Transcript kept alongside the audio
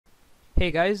Hey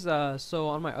guys, so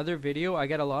on my other video I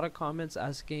get a lot of comments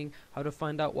asking how to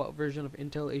find out what version of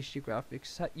Intel HD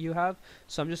graphics you have.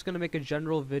 So I'm just going to make a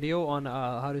general video on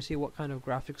how to see what kind of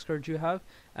graphics card you have,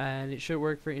 and it should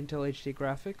work for Intel HD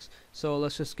graphics. So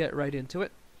let's just get right into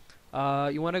it.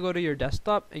 You want to go to your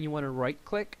desktop and you want to right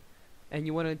click and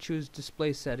you want to choose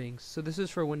display settings. So this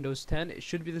is for Windows 10. It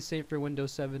should be the same for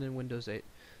Windows 7 and Windows 8.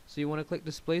 So you want to click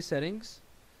display settings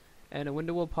and a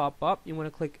window will pop up. You want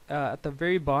to click at the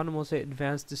very bottom will say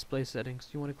advanced display settings.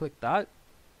 You want to click that.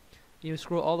 You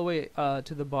scroll all the way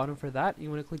to the bottom for that. You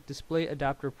want to click display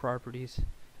adapter properties,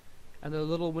 and the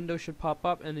little window should pop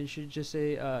up and it should just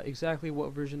say exactly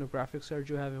what version of graphics card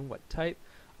you have and what type.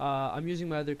 I'm using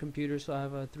my other computer, so I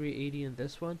have a 380 in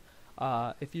this one.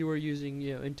 If you were using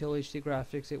Intel HD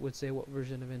graphics, it would say what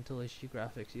version of Intel HD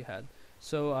graphics you had.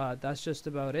 So that's just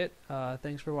about it.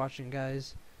 Thanks for watching,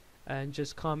 guys, and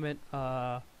just comment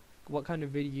what kind of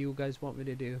video you guys want me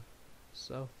to do.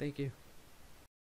 So thank you.